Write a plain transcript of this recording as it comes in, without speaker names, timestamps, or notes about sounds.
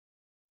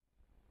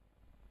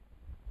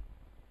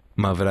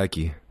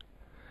Mavraki.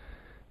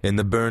 In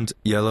the burnt,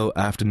 yellow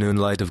afternoon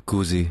light of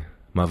Kuzi,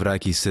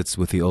 Mavraki sits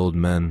with the old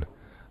men,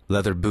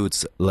 leather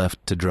boots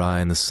left to dry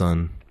in the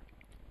sun.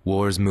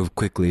 Wars move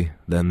quickly,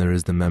 then there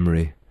is the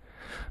memory.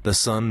 The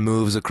sun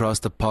moves across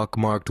the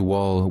pock-marked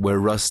wall where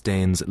rust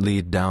stains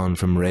lead down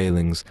from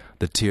railings,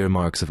 the tear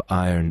marks of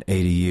iron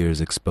 80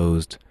 years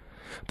exposed.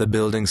 The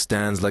building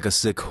stands like a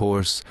sick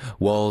horse,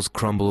 walls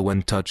crumble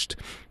when touched,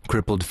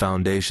 crippled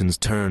foundations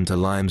turn to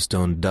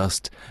limestone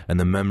dust, and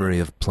the memory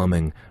of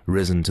plumbing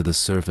risen to the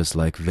surface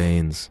like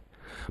veins.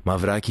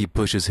 Mavraki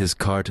pushes his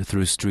cart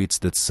through streets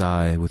that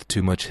sigh with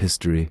too much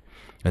history,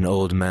 an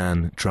old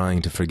man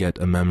trying to forget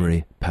a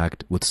memory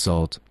packed with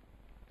salt.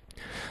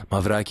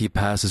 Mavraki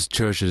passes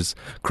churches,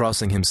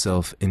 crossing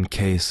himself in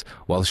case,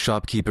 while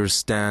shopkeepers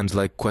stand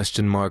like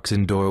question marks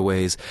in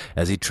doorways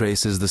as he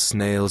traces the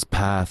snail's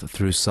path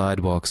through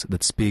sidewalks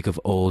that speak of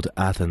old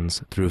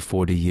Athens through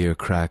 40-year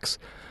cracks,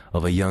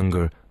 of a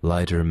younger,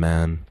 lighter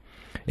man.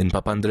 In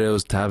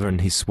Papandreou's tavern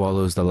he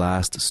swallows the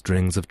last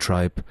strings of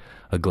tripe,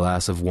 a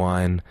glass of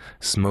wine,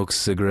 smokes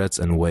cigarettes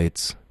and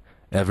waits.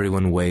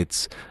 Everyone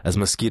waits, as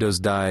mosquitoes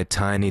die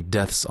tiny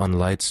deaths on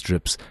light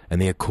strips,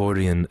 and the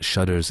accordion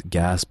shudders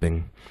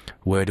gasping.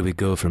 Where do we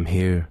go from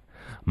here?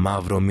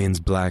 Mavro means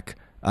black,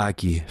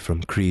 Aki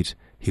from Crete,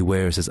 he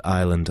wears his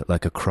island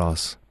like a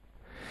cross.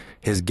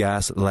 His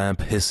gas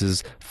lamp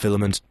hisses,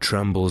 filament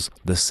trembles,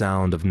 the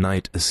sound of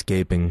night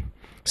escaping.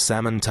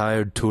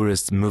 Salmon-tired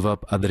tourists move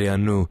up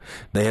Adrianou.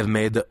 They have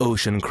made the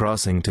ocean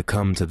crossing to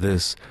come to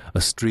this,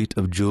 a street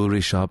of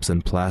jewelry shops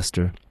and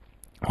plaster.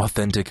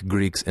 Authentic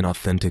Greeks in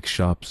authentic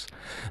shops.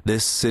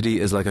 This city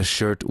is like a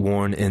shirt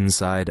worn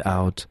inside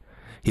out.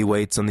 He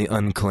waits on the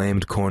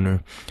unclaimed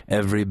corner.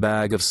 Every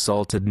bag of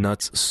salted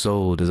nuts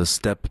sold is a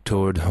step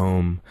toward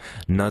home.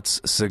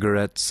 Nuts,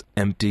 cigarettes,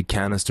 empty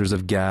canisters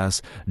of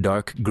gas,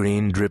 dark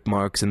green drip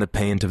marks in the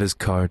paint of his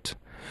cart.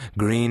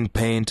 Green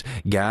paint,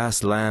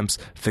 gas lamps,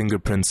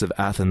 fingerprints of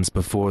Athens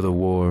before the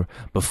war,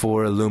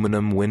 before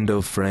aluminum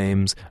window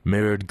frames,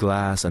 mirrored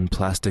glass and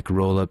plastic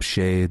roll-up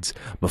shades,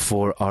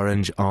 before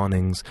orange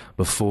awnings,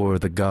 before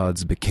the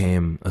gods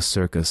became a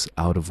circus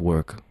out of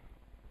work.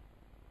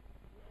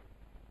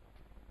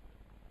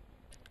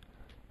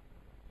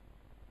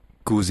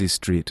 Kuzi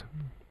Street.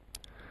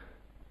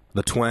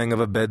 The twang of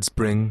a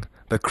bedspring,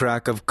 the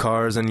crack of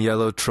cars and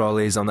yellow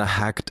trolleys on the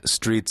hacked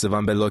streets of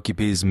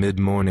Ambelokipi's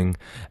mid-morning,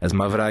 as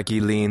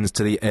Mavraki leans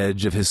to the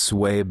edge of his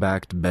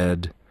sway-backed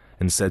bed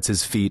and sets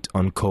his feet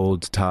on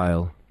cold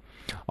tile.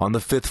 On the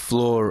 5th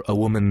floor, a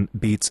woman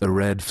beats a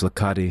red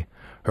flakati.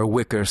 Her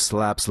wicker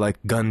slaps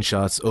like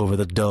gunshots over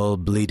the dull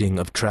bleating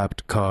of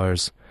trapped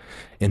cars.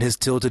 In his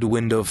tilted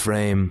window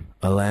frame,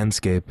 a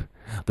landscape.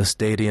 The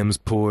stadium's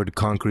poured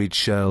concrete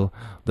shell,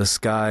 the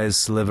skies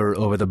sliver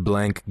over the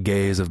blank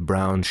gaze of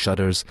brown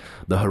shutters,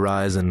 the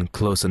horizon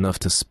close enough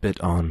to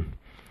spit on.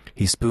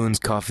 He spoons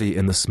coffee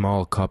in the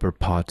small copper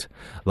pot,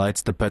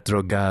 lights the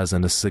petrogas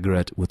and a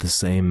cigarette with the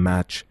same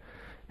match.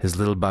 His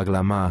little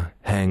baglama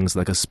hangs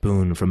like a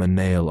spoon from a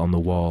nail on the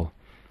wall.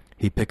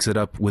 He picks it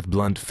up with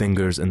blunt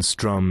fingers and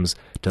strums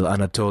till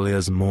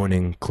Anatolia's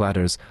mourning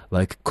clatters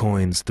like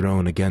coins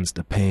thrown against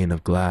a pane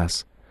of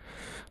glass.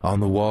 On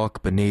the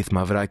walk beneath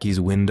Mavraki's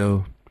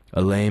window,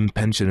 a lame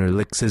pensioner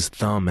licks his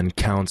thumb and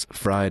counts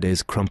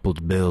Friday's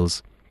crumpled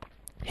bills.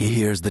 He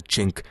hears the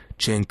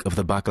chink of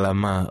the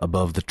baklama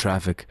above the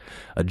traffic,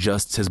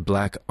 adjusts his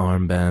black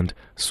armband,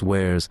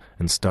 swears,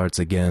 and starts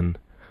again.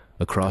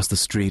 Across the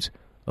street,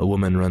 a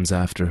woman runs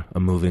after a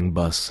moving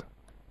bus.